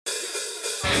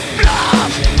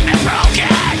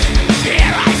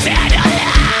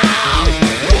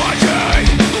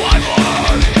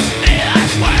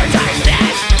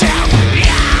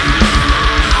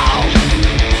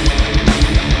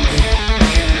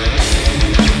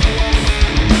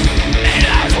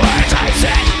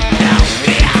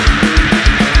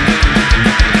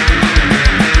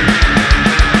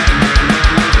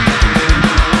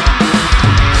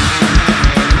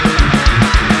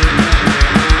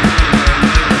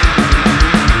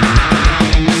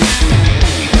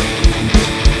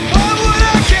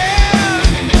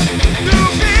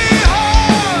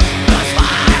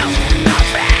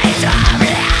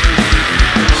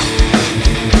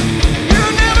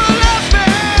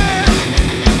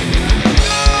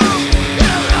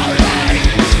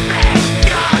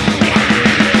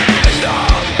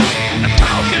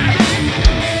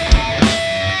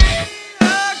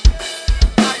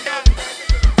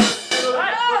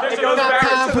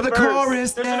For the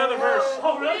chorus. There's another verse.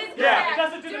 Oh, really? Yeah. It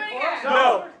doesn't do the chorus?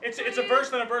 No, it's a verse,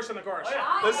 then a verse, and a chorus.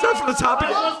 Let's start from the top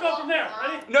again. Let's go from there.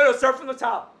 Ready? No, start from the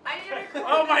top.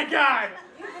 Oh my God.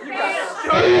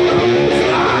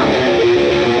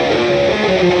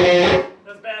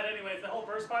 That's bad anyways. The whole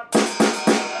verse part.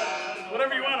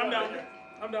 Whatever you want, I'm down.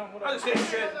 I'm down. Whatever. I'll just hit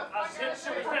shit.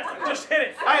 Just hit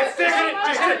it. I had six.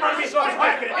 Just hit it for me, so I was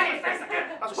whacking it.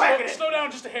 I was whacking it. Slow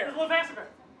down just a hair.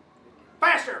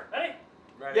 Faster. Ready?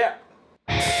 Yeah.